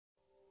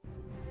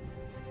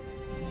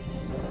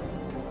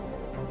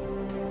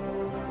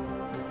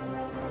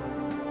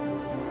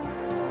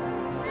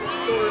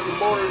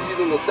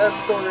little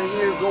Defstoner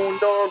here going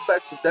on,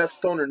 back to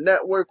Defstoner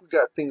Network. We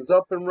got things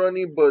up and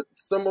running, but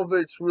some of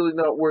it's really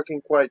not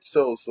working quite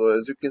so. So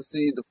as you can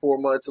see, the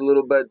format's a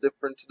little bit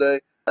different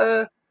today.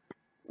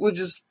 We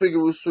just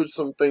figured we'll switch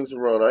some things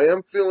around. I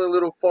am feeling a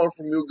little far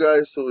from you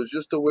guys, so it's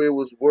just the way it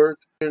was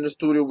worked. In the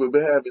studio, we've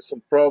been having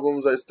some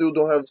problems. I still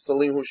don't have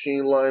Salim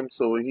Hussein Lime,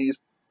 so he's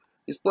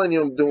planning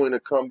on doing a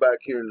comeback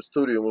here in the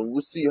studio, and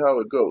we'll see how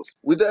it goes.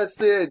 With that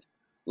said,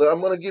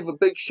 I'm going to give a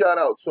big shout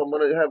out. So I'm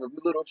going to have a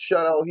little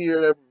shout out here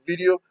in every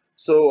video.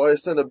 So I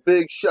send a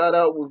big shout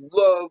out with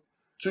love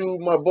to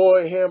my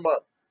boy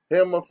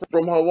Hammer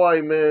from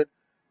Hawaii, man.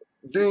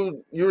 Dude,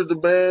 you're the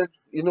man.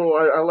 You know,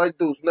 I like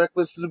those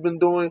necklaces you've been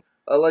doing.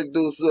 I like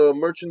those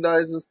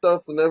merchandise and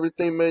stuff and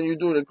everything, man. You're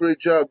doing a great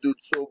job,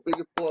 dude. So big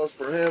applause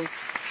for him.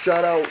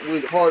 Shout out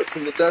with heart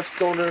from the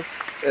Defstoner.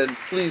 And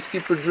please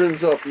keep your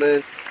dreams up,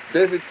 man.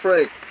 David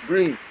Frank,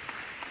 Green,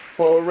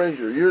 Power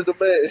Ranger, you're the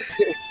man.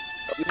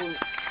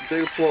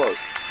 Big applause.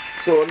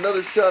 So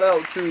another shout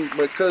out to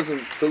my cousin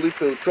Felipe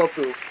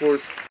Tropo, of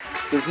course,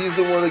 because he's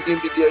the one that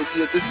gave me the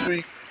idea this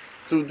week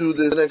to do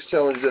this next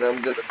challenge that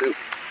I'm gonna do.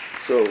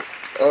 So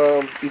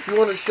if you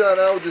want to shout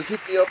out, just hit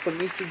me up on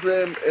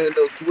Instagram and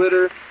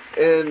Twitter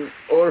and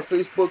or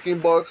Facebook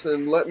inbox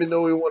and let me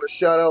know you want to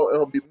shout out, and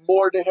I'll be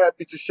more than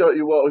happy to shout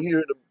you out here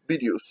in the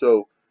video.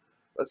 So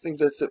I think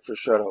that's it for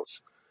shout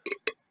outs.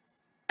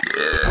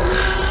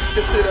 Like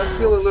I said, I'm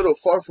feeling a little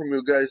far from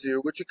you guys here,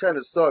 which it kind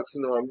of sucks.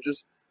 You know,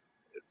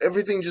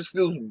 everything just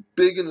feels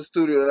big in the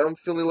studio, and I'm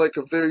feeling like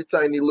a very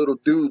tiny little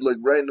dude, like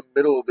right in the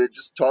middle of it,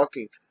 just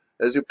talking,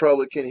 as you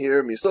probably can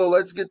hear me. So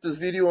let's get this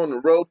video on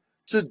the road.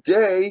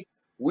 Today,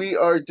 we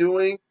are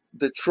doing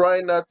the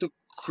Try Not to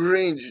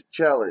Cringe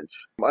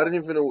challenge. I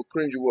didn't even know what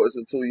cringe was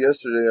until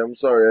yesterday. I'm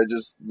sorry, I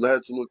just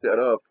had to look that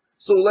up.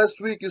 So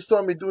last week, you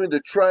saw me doing the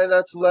Try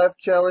Not to Laugh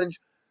challenge.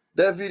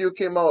 That video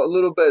came out a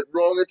little bit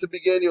wrong at the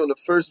beginning on the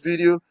first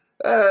video.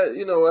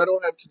 You know, I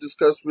don't have to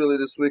discuss really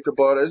this week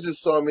about it. As you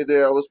saw me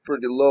there, I was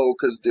pretty low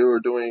because they were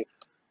doing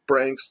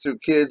pranks to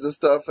kids and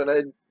stuff, and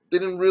I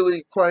didn't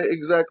really quite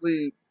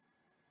exactly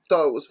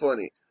thought it was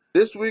funny.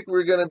 This week,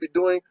 we're going to be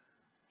doing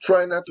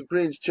Try Not to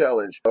Cringe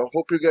challenge. I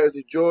hope you guys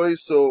enjoy.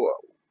 So,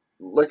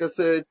 like I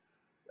said,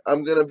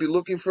 I'm going to be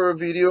looking for a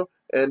video,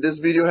 and this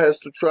video has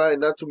to try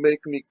not to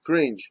make me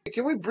cringe.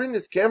 Can we bring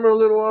this camera a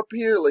little up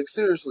here? Like,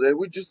 seriously,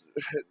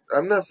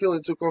 I'm not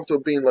feeling too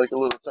comfortable being like a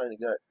little tiny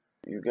guy.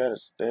 You gotta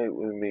stay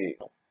with me.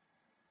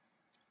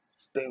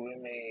 Stay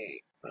with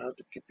me. I have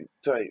to keep it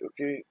tight,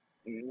 okay?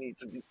 You need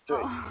to be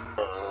tight.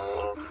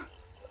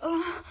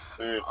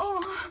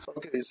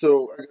 Okay,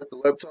 so I got the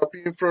laptop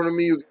here in front of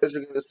me. You guys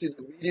are gonna see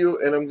the video,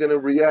 and I'm gonna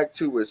react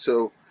to it.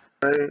 So,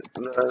 Try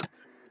Not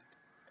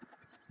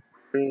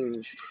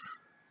Cringe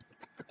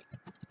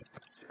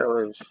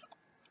challenge.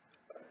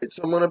 Alright,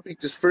 so I'm gonna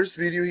pick this first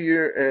video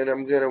here, and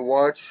I'm gonna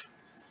watch.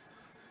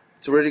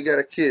 It's already got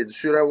a kid.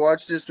 Should I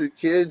watch this with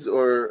kids,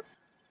 or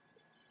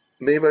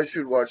maybe I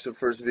should watch the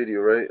first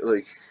video, right?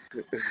 Like,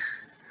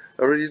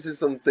 I already see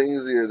some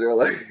things here. They're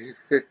like,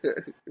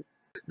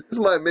 this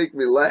might make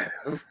me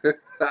laugh.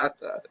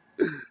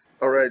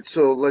 Alright,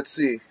 so let's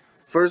see.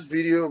 First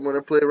video, I'm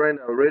gonna play it right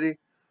now. Ready?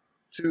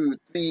 2,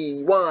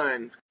 3,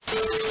 1.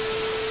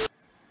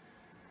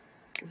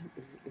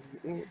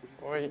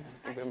 Hoi,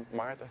 ik ben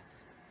Maarten.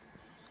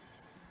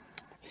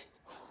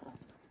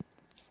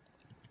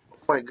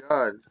 Oh my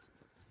god.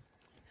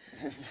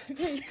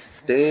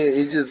 Damn,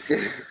 he just...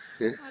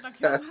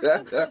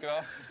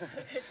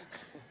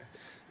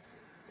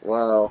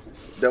 Wow,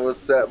 that was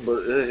sad,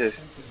 but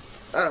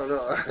I don't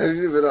know. I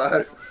didn't even know how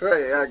to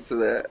react to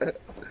that.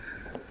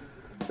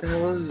 What the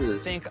hell is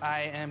this? I think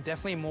I am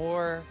definitely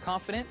more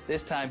confident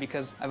this time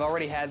because I've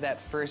already had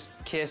that first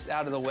kiss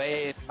out of the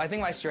way. I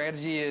think my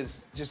strategy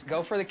is just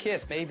go for the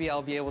kiss. Maybe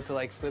I'll be able to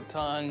like slip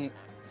tongue,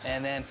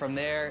 and then from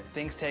there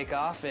things take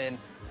off, and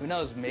who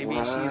knows, maybe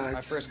she's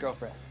my first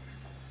girlfriend.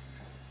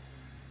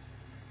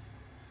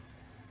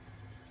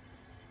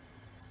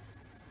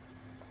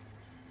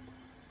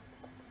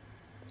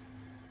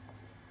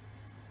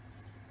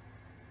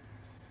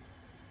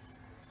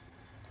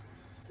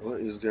 What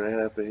is gonna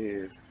happen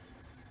here?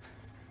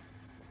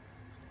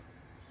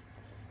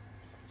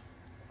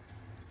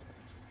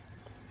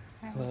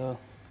 Hello.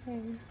 Hey.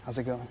 How's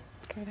it going?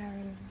 Good, how are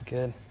you?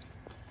 Good.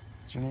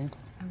 What's your name?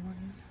 Emily.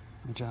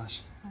 I'm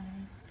Josh. Hi.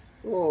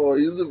 Oh,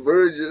 he's a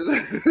virgin.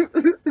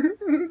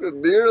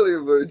 Nearly a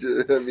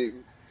virgin, I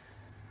mean.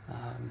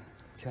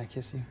 Can I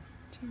kiss you?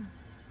 Sure.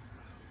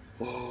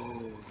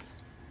 Oh.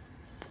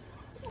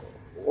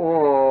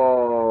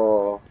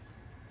 Oh.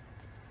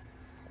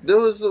 That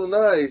was so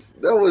nice.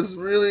 That was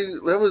really,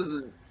 that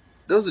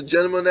was a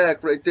gentleman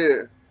act right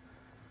there.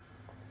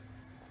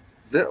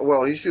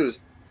 Wow, he should have,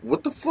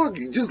 what the fuck?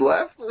 You just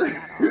laughed? What?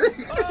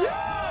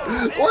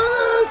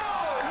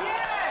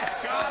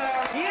 Yes!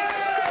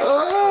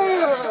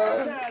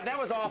 Oh. That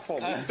was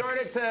awful. We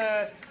started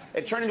to,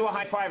 it turned into a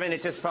high five and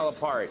it just fell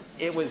apart.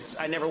 It was,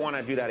 I never want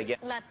to do that again.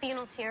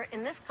 Latinos here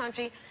in this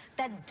country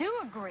that do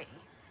agree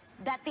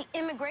that the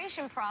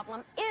immigration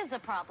problem is a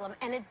problem,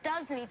 and it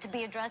does need to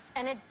be addressed,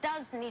 and it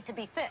does need to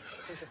be fixed.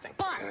 Interesting.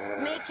 But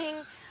making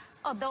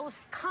those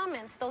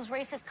comments, those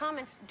racist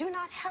comments, do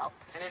not help.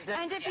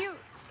 And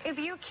if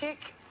you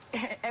kick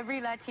every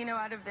Latino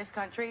out of this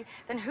country,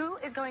 then who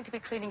is going to be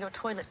cleaning your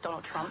toilet,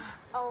 Donald Trump?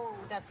 Oh,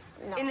 that's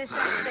no. In the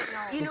sense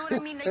that, you know what I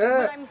mean? Like,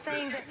 what I'm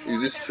saying that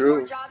Is this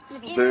true?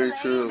 Very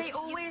true. They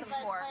always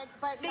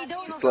they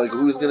don't. It's like,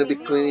 who's gonna be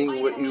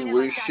cleaning what you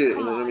wear shit?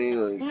 You know what I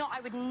mean? Like, no,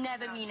 I would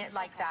never mean it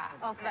like that.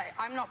 Okay, like,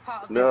 I'm not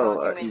part of this no,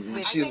 argument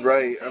with- she's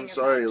right. I'm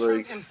sorry.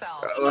 Like,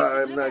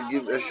 I'm not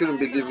I shouldn't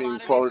be giving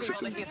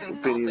political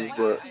opinions,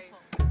 but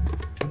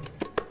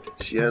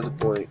she has a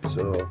point.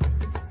 So,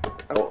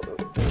 I don't know.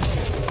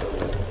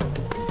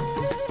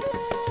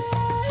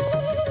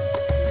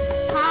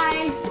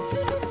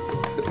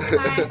 Hi.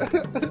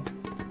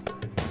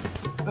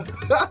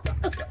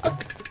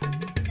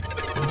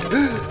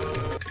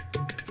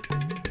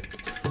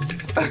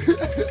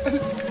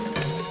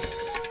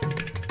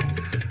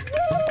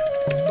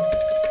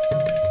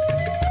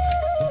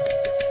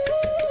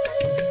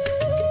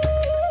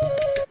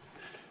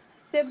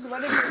 Sibs,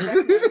 what did you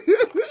recommend?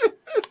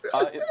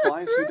 It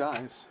flies who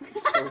dies.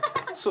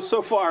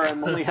 So far,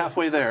 I'm only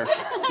halfway there.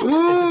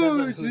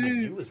 Oh,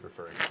 jeez.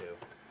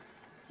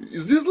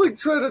 Is this like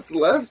try not to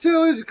laugh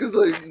challenge? Because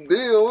like,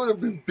 damn, I would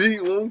have been beat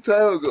a long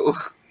time ago.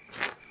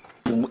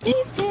 We're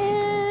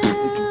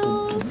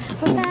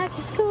back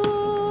to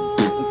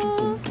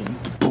school.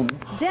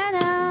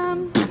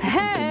 Denim,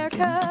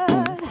 haircut,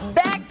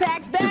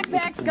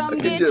 backpacks, come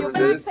Good get job, your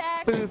guys.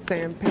 backpack. Boots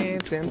and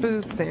pants and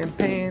boots and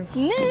pants.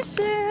 New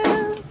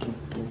shoes,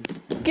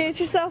 Get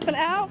yourself an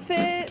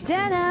outfit.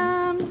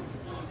 denim,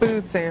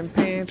 Boots and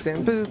pants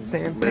and boots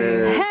and pants.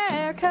 Man,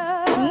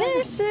 Haircut.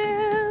 new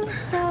shoes.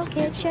 So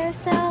get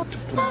yourself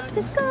back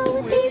to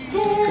school with these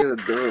it's tips. kind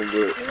of dumb,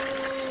 but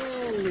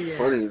it's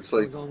funny. It's I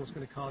like was almost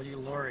going to call you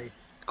Lori.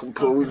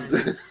 composed.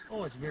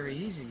 Oh, it's very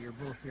easy. You're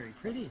both very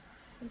pretty.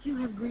 But you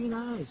have green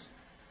eyes.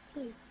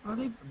 Are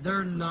they?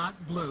 They're not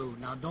blue.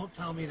 Now, don't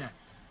tell me that.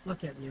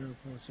 Look at me a little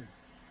closer.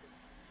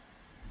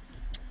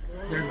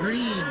 They're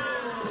green. I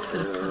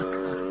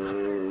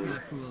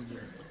fooled you.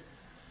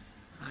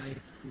 I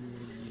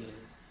fooled you.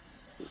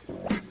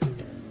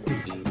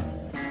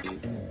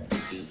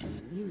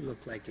 You look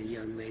like a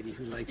young lady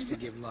who likes to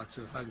give lots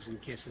of hugs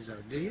and kisses out,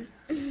 do you?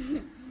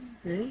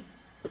 Eh?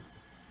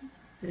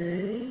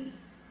 Eh?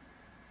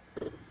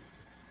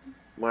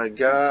 My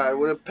God,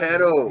 what a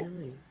pedo!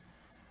 Really?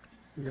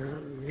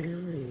 Not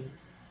really.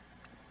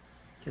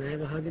 Can I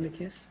have a hug and a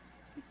kiss?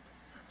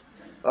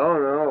 I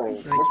don't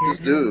know. Fuck this can't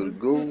have dude.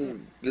 Go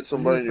get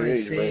somebody your If I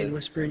age, say and man.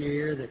 whisper in your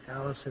ear that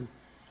Allison,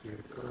 you're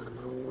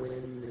gonna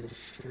win the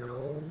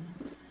show.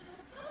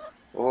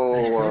 I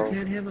Oh still wow.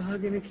 can't have a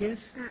hug and a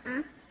kiss?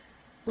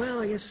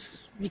 Well, I guess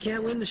you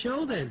can't win the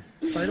show then.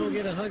 If I don't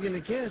get a hug and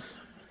a kiss.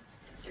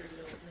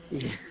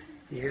 Yeah,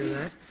 you hear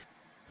that?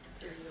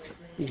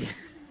 Yeah,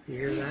 you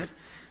hear that?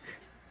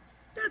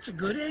 That's a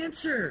good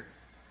answer.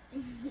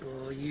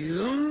 Oh,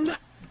 you...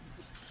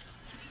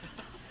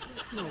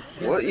 No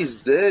What kisses.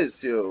 is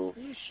this, yo?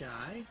 Are you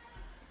shy?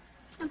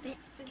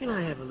 Can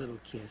I have a little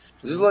kiss, Is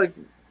please? this like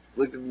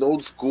an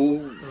old school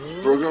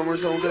program or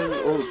something?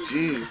 Oh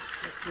jeez.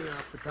 Let's get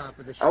off the top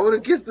of the I show. would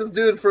have kissed this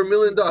dude for $1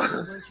 million.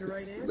 Bunch of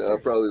right No, I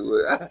answers. probably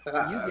would.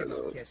 You give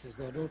no kisses,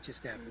 though, don't you,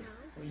 Stephanie?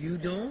 Well, you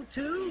don't,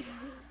 too?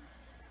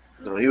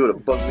 No, he would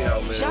have bugged me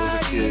out, man. I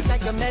was a kid.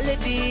 like a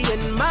melody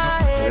in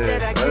my head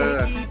that I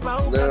can't keep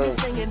on no.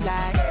 singing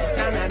like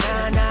na na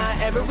na na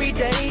every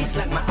day's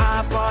like my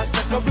iPod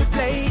stuck on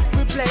replay.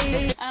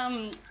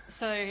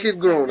 Kid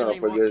growing up,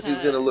 I guess. He's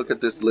gonna look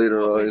at this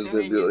later on. He's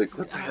gonna be like,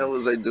 "What the hell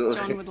was I doing?"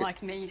 John would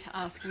like me to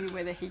ask you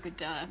whether he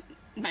could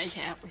make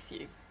out with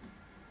you.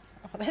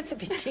 Oh, that's a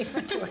bit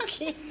different to a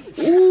kiss.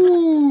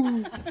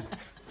 Ooh.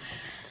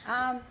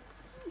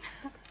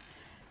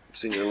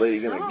 Seen your lady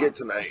gonna get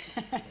tonight.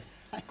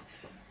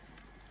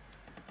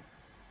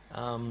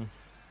 Alright,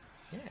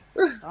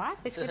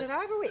 let's get it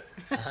over with.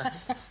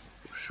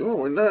 Sure,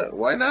 why not?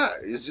 Why not?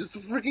 It's just a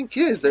freaking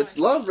kiss. That's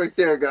love right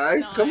there,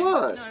 guys. No, Come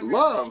on, no, really.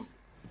 love.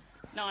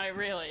 No,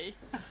 really.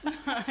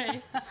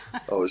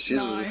 Oh, she's.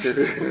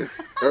 No.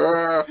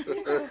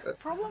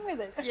 Problem with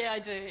it? Yeah, I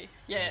do.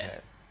 Yeah.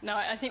 No,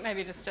 I think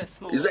maybe just a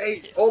small Is that?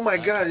 kiss. Oh my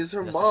God! It's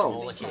her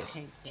mom.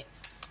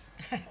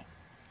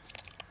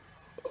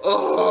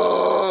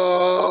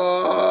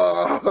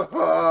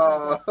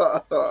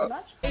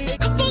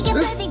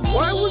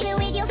 Why would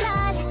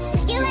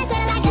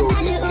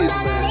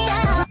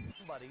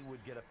Somebody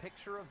would get a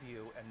picture of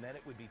you, and then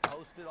it would be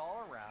posted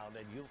all around,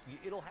 and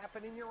it'll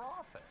happen in your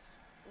office.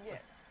 Yeah,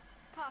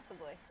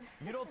 possibly.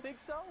 You don't think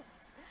so?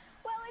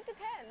 Well, it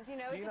depends, you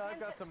know. Dina, I've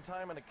got some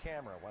time and a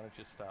camera. Why don't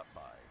you stop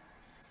by?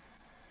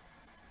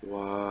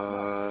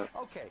 What?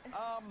 Okay.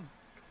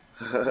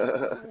 Do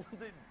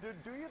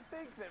you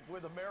think that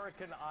with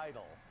American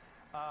Idol,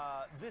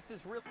 this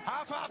is real?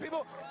 High five,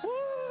 people!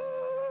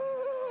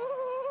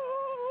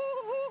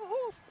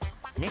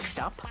 Next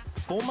up,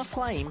 former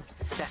flame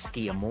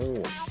Saskia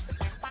Moore.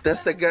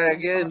 That's the guy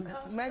again.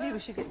 Maybe we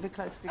should get a bit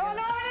closer together. Oh,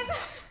 no, I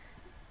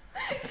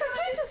didn't. Could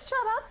you just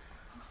shut up?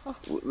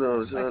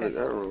 No, it's not. I don't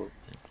know.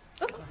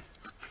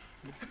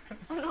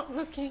 I'm not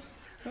looking.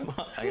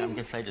 I'm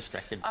getting so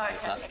distracted. Oh,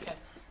 okay.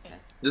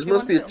 This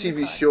must be a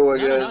TV show, I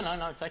guess.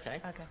 No, it's okay.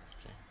 Okay.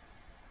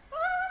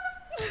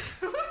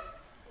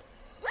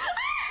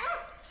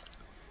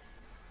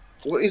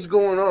 What is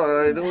going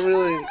on? I don't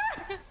really.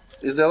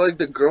 Is that like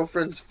the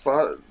girlfriend's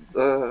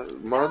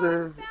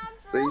mother?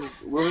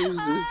 What is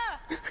this?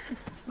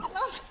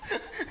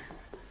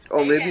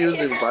 Oh, maybe he was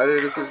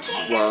invited because.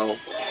 Wow.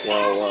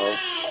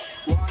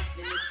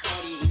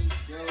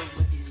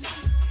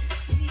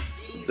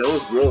 That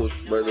was gross,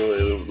 by the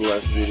way, the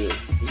last video.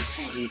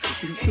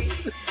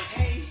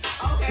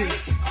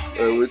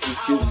 What's his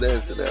kids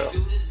dancing now?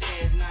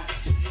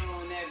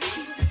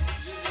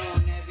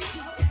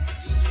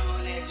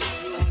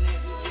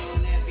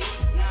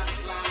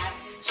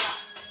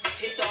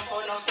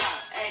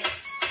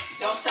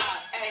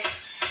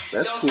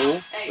 That's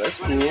cool. That's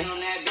cool.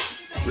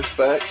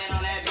 Respect.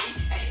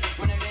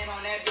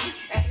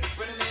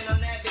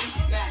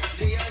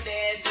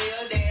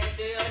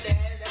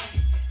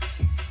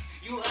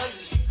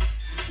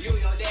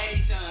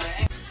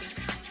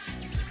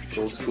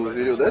 Old school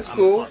video. That's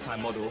cool.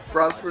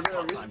 Props for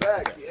them.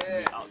 Respect.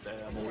 Yeah.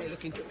 I'm always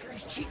looking good.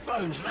 Those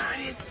cheekbones,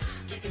 man.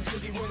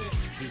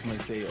 People may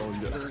say, "Oh, you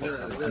look like a pop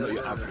star." I'm not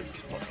your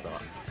average pop star,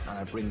 and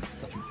I bring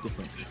something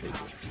different to the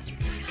table.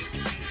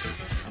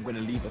 I'm gonna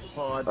leave a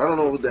hard. I don't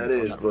know what that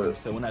is, but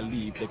so when I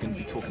leave, they're gonna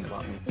be talking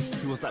about me.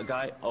 Who was that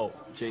guy? Oh,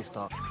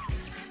 J-Star.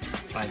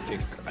 I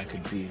think I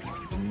could be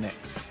the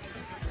next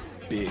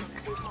big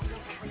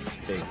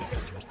thing.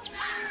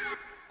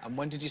 And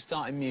when did you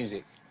start in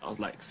music? I was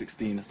like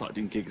 16. I started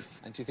doing gigs.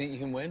 And do you think you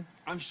can win?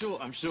 I'm sure.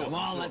 Come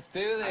on, let's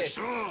do this.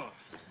 I'm sure.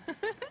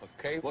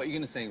 Okay, what are you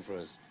going to sing for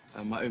us?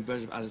 My own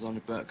version of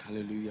Alexander Burke,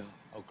 Hallelujah.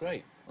 Oh,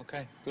 great.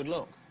 Okay, good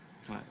luck.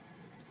 Can I?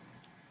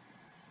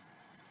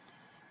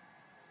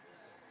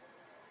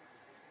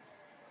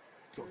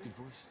 Got a good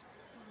voice.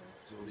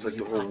 it's like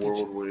the whole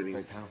world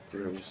waiting for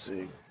him to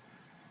sing.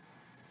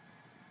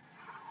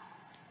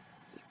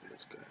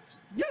 Those guys.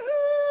 Yeah!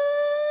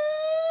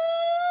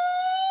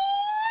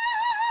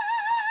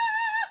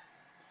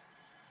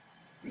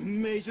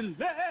 Major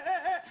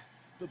let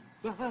the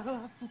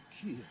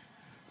Bafukir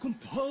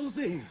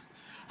composing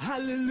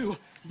hallelujah,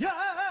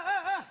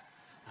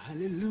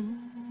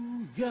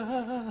 hallelujah,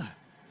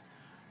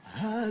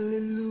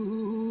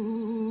 hallelujah,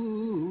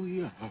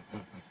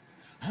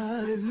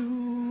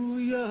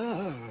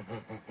 hallelujah,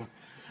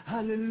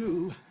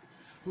 hallelujah.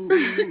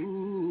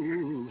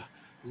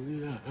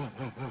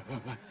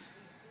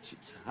 She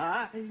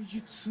tied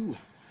you to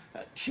a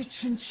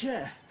kitchen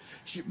chair.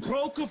 She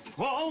broke a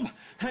foam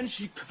and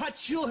she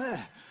cut your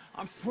hair.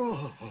 I'm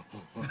from.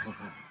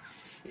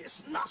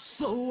 It's not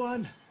so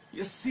one.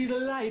 You see the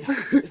light.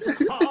 It's a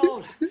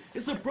cold.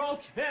 It's a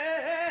broken.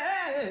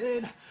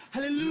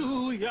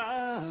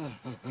 Hallelujah.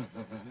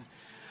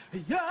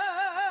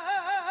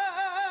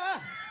 Yeah.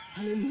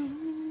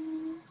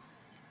 Hallelujah.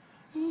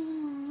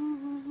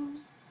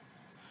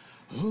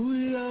 Oh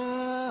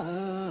yeah.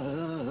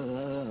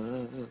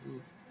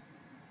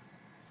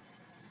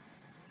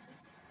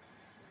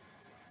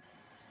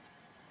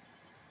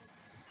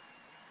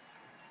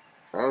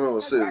 I don't know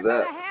what to say to We're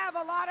that. gonna have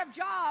a lot of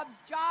jobs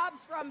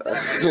from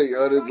I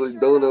honestly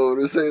don't know what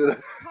to say to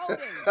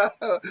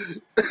that.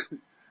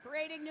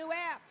 creating new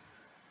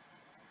apps.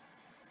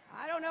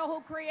 I don't know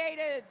who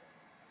created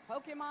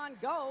Pokemon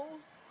Go,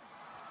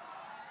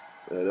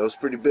 Yeah, that was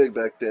pretty big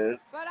back then.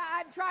 but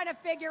I'm trying to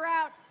figure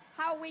out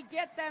how we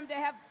get them to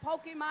have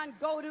Pokemon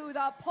go to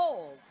the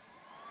polls.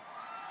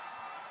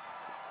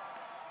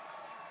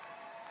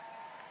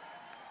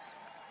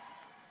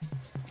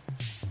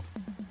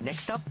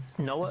 Next up,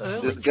 Noah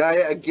Early. This guy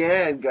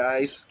again,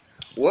 guys.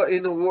 What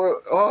in the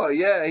world? Oh,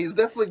 yeah, he's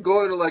definitely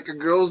going to like a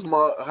girl's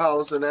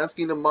house and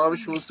asking the mom if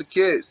she wants to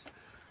kiss.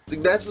 I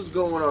think that's what's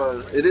going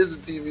on. It is a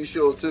TV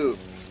show, too.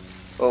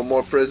 Oh,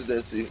 more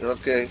presidency.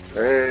 Okay.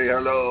 Hey,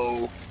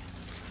 hello.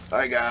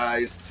 Hi,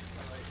 guys.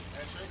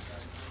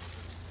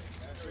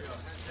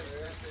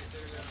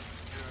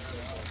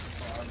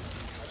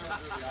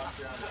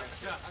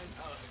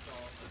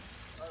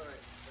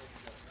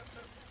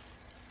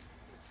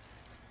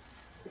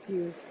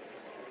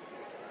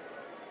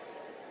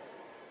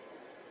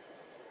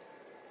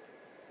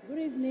 Good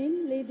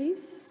evening, ladies.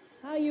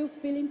 How are you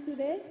feeling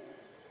today?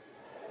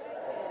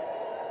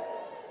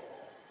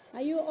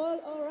 Are you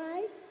all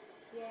right?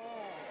 Yeah.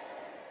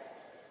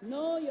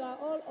 No, you are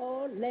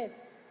all left.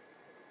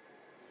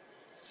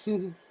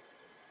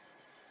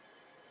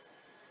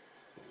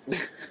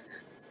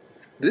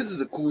 This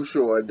is a cool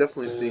show. I've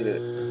definitely seen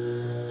it.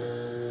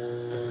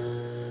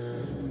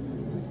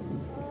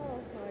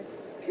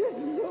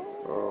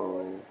 Oh.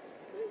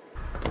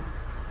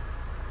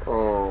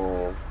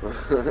 Oh.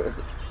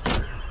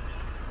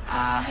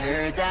 I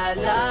heard that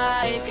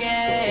life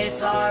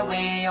gets hard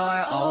when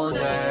you're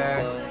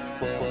older,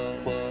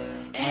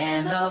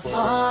 and the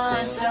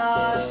fun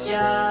stuff's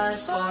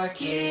just for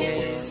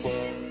kids.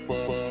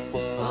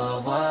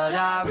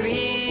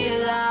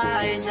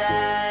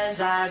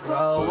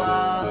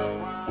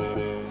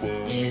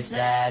 is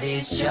that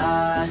it's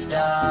just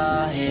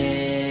a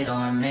hit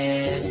or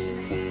miss.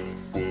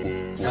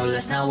 So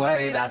let's not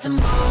worry about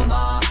tomorrow,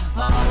 nah.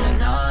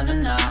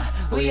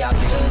 We are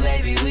good,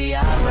 baby, we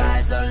are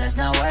right. So let's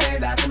not worry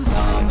about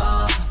tomorrow,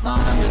 nah.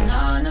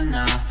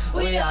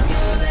 We are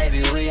good,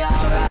 baby, we are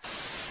right.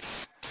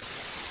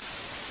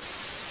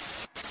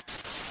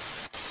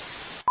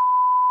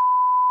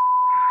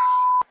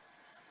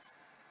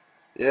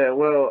 Yeah,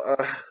 well,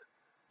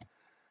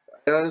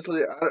 I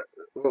honestly,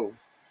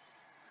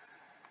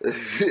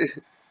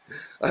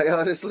 I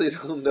honestly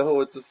don't know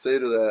what to say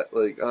to that.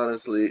 Like,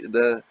 honestly,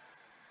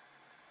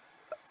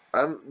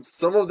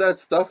 some of that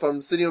stuff, I'm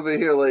sitting over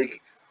here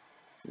like,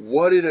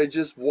 what did I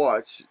just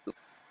watch?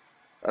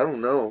 I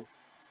don't know.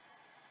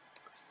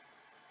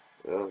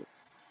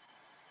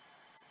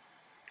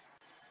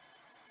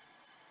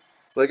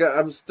 Like,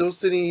 I'm still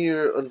sitting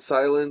here in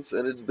silence,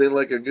 and it's been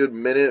like a good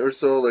minute or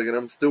so, like, and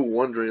I'm still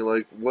wondering,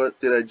 like,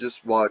 what did I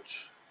just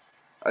watch?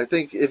 I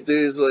think if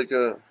there's like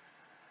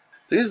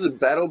there's a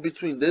battle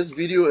between this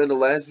video and the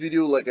last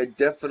video, like, I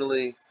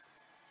definitely,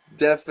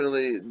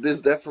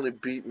 this definitely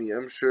beat me,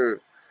 I'm sure.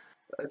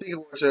 I think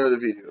I'll watch another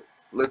video.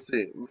 Let's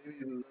see. Maybe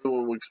another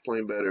one will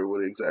explain better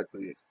what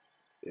exactly it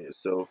is.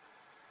 So,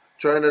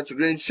 try not to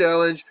Cringe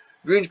challenge.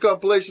 Cringe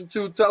compilation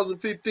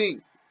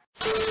 2015.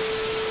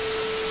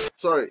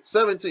 Sorry,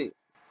 17.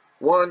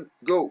 1,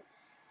 go.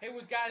 Hey,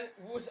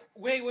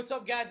 what's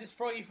up, guys? It's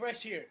Froggy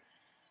Fresh here.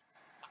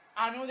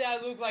 I know that I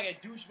look like a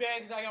douchebag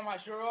because I got my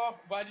shirt off,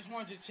 but I just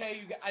wanted to tell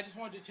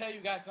you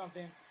guys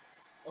something,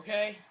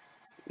 okay?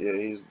 Yeah,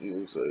 he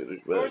looks like a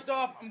douchebag. First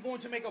off, I'm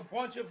going to make a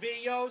bunch of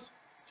videos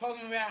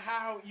talking about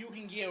how you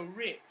can get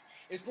ripped.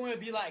 It's going to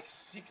be like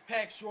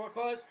six-pack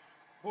shortcuts,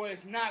 but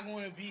it's not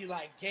going to be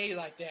like gay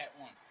like that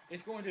one.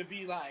 It's going to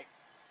be like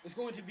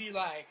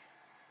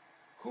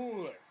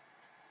cooler.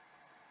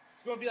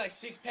 It's going to be like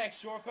six-pack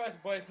shortcuts,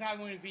 but it's not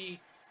going to be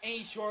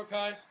any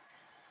shortcuts.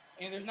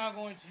 And I'm not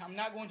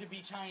going to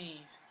be Chinese.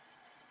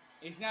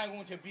 It's not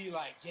going to be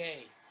like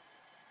gay.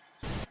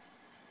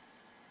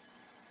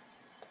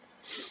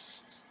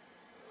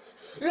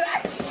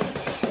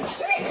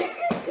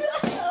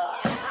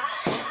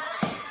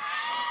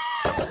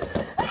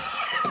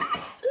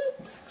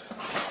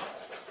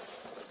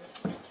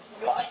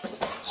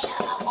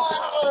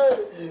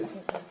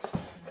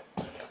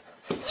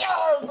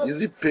 Is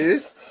he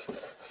pissed?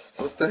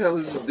 What the hell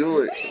is he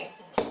doing?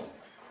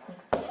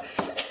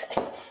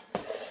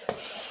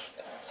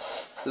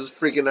 He's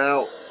freaking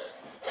out.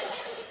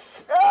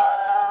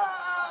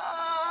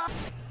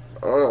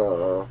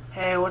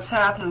 Hey, what's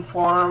happening,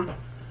 forum?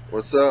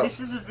 What's up?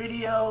 This is a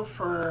video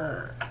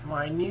for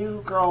my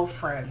new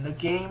girlfriend, the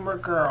gamer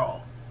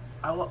girl.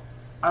 I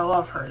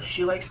love her.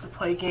 She likes to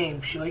play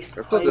games. She likes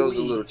to play Wii. I thought that was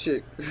a little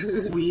chick.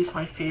 Wii's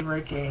my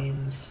favorite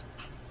games,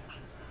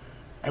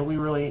 and we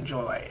really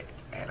enjoy it.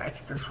 And I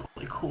think that's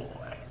really cool.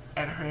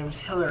 And her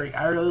name's Hillary.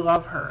 I really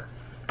love her.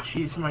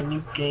 She's my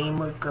new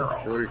gamer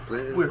girl. We're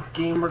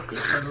gamers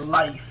for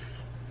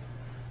life.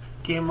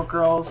 Gamer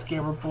girls,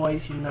 gamer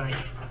boys unite.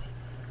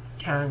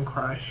 Can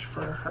crush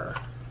for her.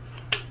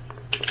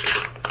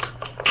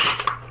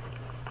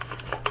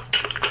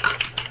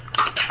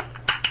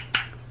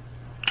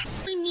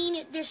 I mean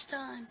it this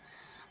time.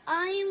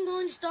 I am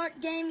going to start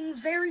gaming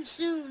very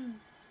soon.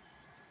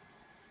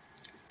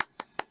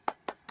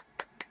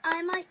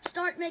 I might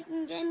start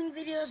making gaming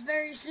videos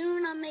very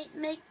soon. I might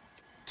make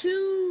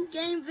 2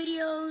 game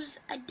videos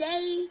a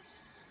day,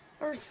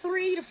 or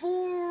 3 to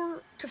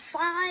 4 to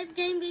 5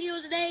 game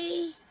videos a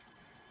day,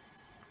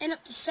 and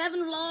up to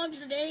 7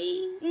 vlogs a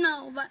day.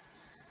 No, but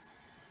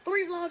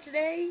 3 vlogs a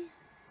day.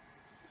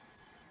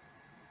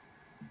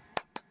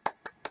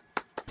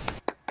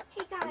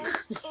 Hey guys,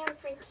 Anne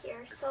Frank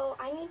here. So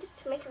I needed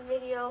to make a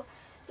video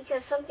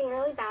because something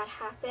really bad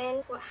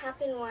happened. What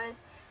happened was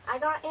I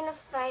got in a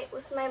fight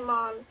with my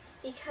mom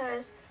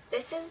because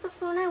this is the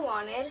phone I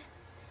wanted,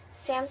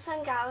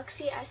 Samsung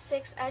Galaxy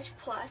S6 Edge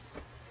Plus,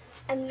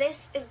 and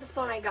this is the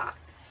phone I got,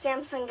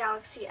 Samsung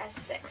Galaxy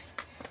S6.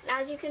 And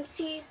as you can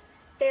see,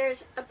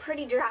 there's a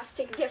pretty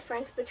drastic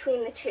difference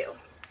between the two.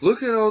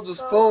 Look at all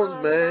those phones,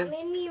 man,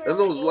 really and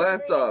those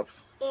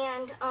laptops.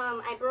 And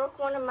I broke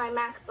one of my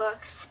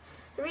MacBooks.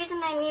 The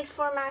reason I need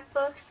 4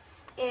 MacBooks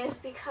is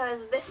because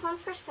this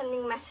one's for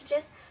sending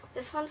messages,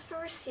 this one's for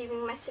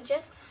receiving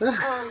messages, this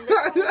one is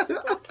for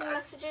blocking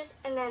messages,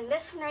 and then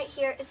this one right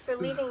here is for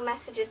leaving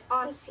messages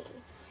on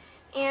scene.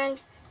 And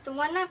the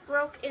one that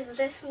broke is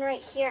this one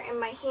right here in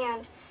my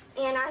hand.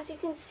 And as you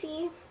can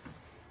see,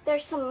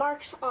 there's some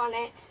marks on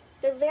it.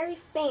 They're very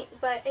faint,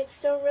 but it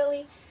still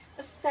really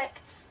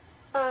affects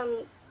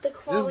the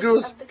quality. Is this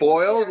girl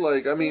spoiled?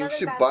 Like, I mean, if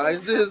she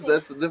buys this,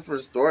 that's a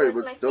different story,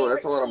 but still,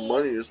 that's a lot of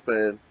money you're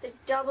spending. The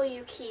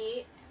W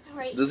key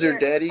right Does here your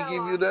daddy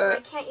give you that?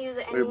 I can't use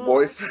it or your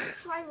anymore. boyfriend?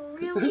 So I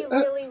really,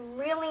 really,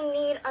 really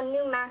need a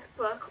new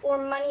MacBook or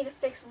money to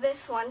fix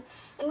this one.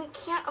 And we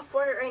can't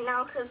afford it right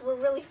now because we're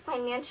really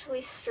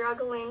financially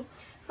struggling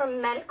from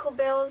medical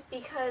bills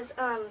because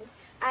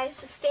I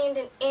sustained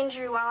an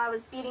injury while I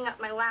was beating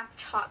up my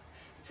laptop.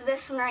 So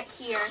this one right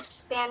here,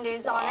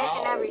 Band-Aids on it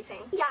and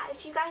everything. Yeah,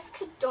 if you guys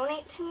could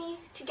donate to me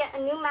to get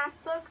a new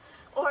MacBook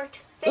or to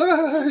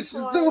fix this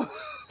one,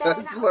 that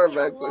would be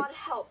a lot of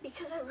help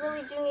because I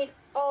really do need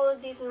all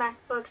of these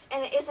MacBooks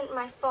and it isn't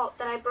my fault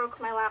that I broke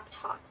my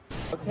laptop.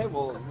 Okay,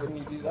 well, when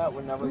you do that,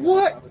 whenever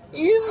what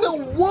in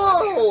the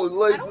world?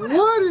 Like,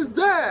 what is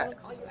that?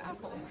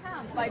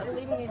 By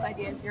believing these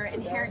ideas, you're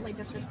inherently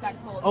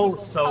disrespectful of Oh,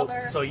 people so- of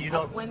color, so you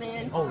don't- of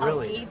women, Oh,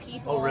 really? of gay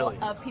people, Oh, really?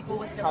 of people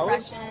with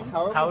depression.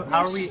 How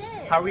are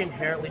we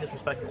inherently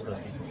disrespectful to those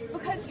people?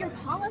 Because your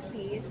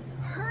policies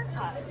hurt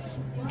us,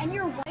 and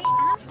you're white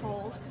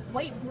assholes,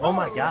 white bros. Oh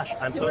my gosh,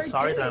 I'm who so are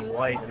sorry that I'm dudes.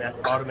 white, and that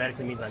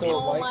automatically means I'm So evil.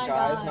 a white my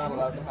guy is God. not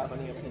allowed to have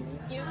any opinion?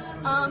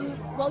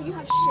 Well, you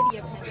have shitty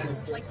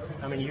opinions, like,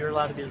 I mean, you're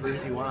allowed to be as rude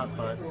as you want,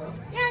 but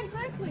yeah,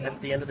 exactly.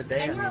 at the end of the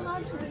day, And I you're mean,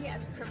 allowed to be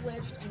as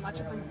privileged and much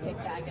of a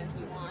dickbag as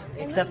you want. And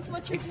except this is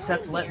what you're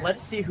except doing here.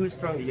 let's see who's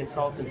throwing the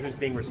insults and who's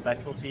being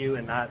respectful to you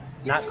and not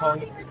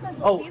calling you.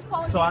 respectful. Oh, These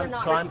policies so are I'm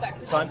not so I'm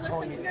respectful. so I'm Just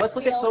calling listen you. to your Let's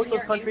look at spiel and socialist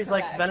you're countries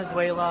like incorrect.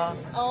 Venezuela.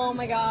 Oh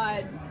my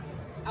god.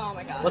 Oh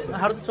my god.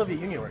 How did the Soviet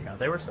Union work out?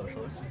 They were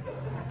socialist.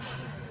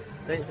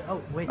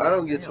 Oh wait. I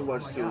don't get too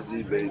much to these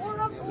debates.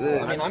 I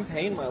mean, I'm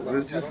paying my loan.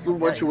 There's just so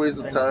much waste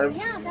of time.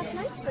 Yeah, that's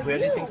nice for We have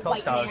you, these things called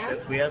white man.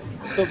 scholarships. We have.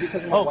 So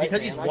because I'm a white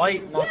because he's man,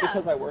 white. not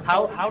because I work.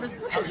 How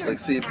does? Like,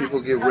 see,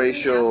 people get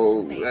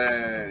racial.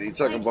 You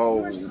talk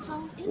about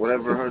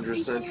whatever 100th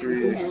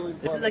century.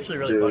 This is actually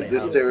really funny.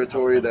 This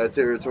territory, that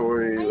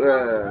territory.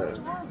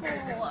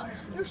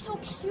 You're so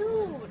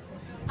cute.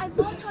 I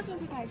love talking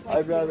to guys like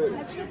I'd rather- you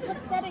because you're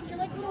pathetic. You're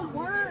like little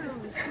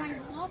worms, and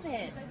I love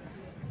it.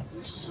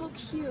 You're so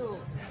cute.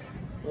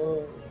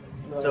 So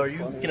are you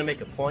gonna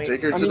make a point?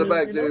 Take her to the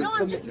back, dude. No,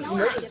 I'm just not.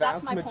 The That's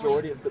vast my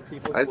majority point. of the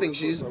people. I think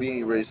she's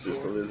being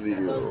racist on this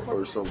video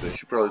or something.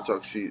 She probably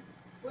talks shit.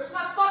 Where's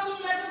my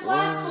fucking metal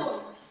glass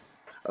tools?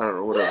 I don't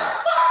know, whatever.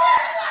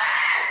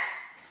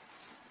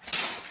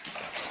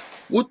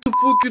 What the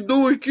fuck you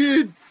doing,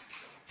 kid?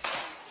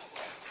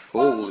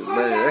 Holy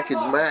man, that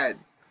kid's mad.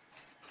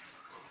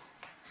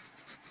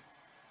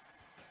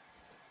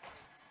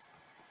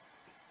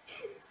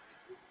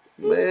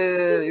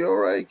 Man, you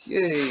alright,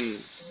 kid?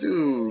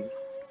 Dude,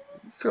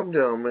 come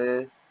down,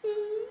 man.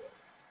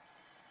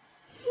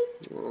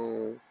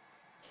 Oh.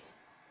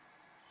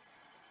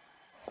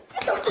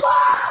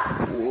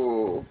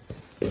 Whoa.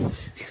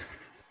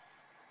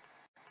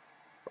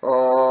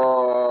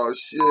 Oh,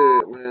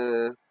 shit,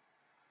 man.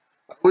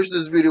 I wish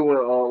this video went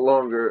on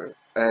longer,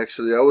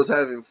 actually. I was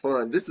having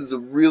fun. This is a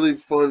really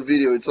fun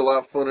video. It's a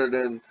lot funner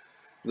than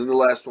the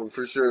last one,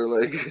 for sure.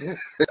 Like,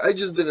 I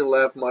just didn't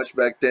laugh much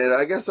back then.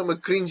 I guess I'm a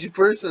cringy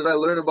person. I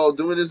learned about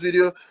doing this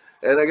video,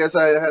 and I guess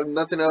I have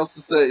nothing else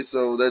to say,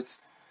 so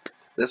that's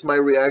my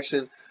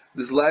reaction.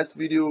 This last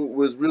video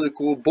was really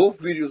cool.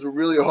 Both videos were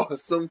really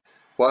awesome.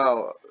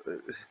 Wow.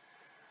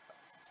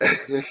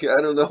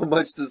 I don't know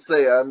much to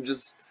say. I'm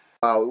just...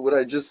 Wow, what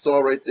I just saw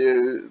right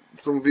there,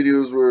 some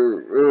videos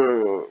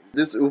were...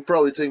 This will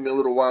probably take me a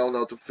little while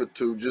now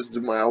to just do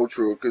my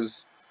outro,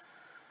 because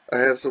I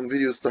have some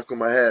videos stuck in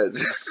my head.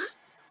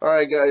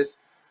 Alright guys,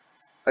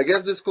 I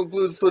guess this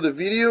concludes for the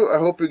video. I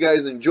hope you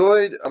guys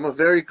enjoyed. I'm a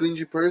very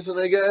cringy person,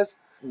 I guess.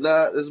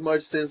 Not as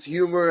much sense of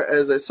humor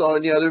as I saw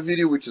in the other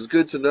video, which is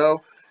good to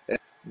know. And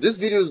these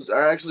videos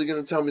are actually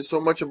going to tell me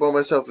so much about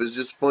myself. It's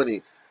just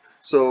funny.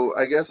 So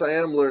I guess I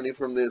am learning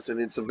from this,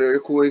 and it's a very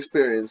cool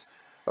experience.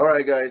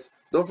 Alright guys,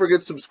 don't forget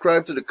to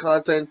subscribe to the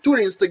content, to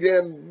the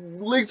Instagram,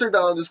 links are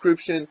down in the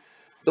description.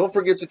 Don't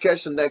forget to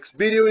catch the next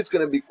video, it's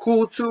going to be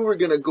cool too. We're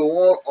going to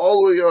go on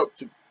all the way up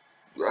to,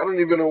 I don't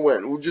even know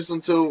when, just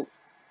until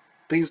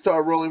things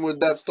start rolling with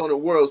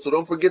DefstonerWorld. So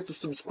don't forget to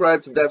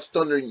subscribe to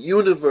Defstoner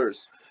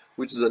Universe,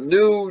 which is a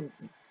new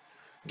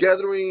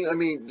gathering. I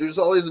mean, there's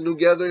always a new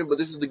gathering, but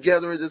this is the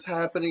gathering that's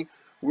happening.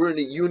 We're in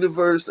a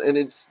universe, and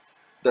it's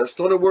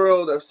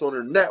DefstonerWorld,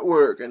 Defstoner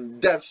Network, and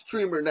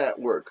Defstreamer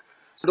Network.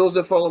 So those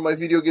that follow my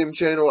video game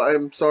channel,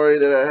 I'm sorry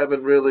that I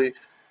haven't really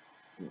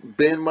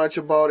been much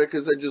about it,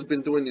 because I've just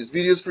been doing these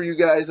videos for you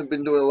guys. I've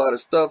been doing a lot of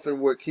stuff,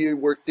 and work here,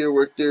 work there,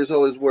 work there's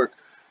always work.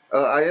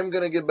 I am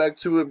going to get back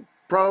to it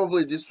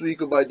probably this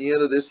week or by the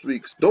end of this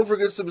week. So don't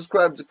forget to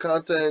subscribe to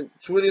content,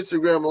 to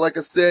Instagram. Like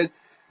I said,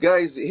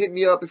 guys, hit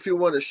me up if you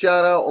want a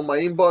shout out on my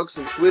inbox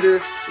on Twitter,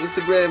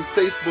 Instagram,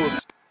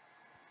 Facebook.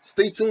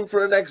 Stay tuned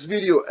for the next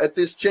video at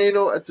this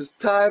channel, at this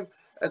time,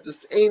 at the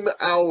same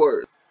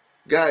hour.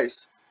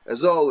 Guys,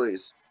 as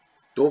always,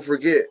 don't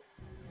forget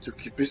to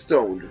keep it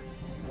stoned.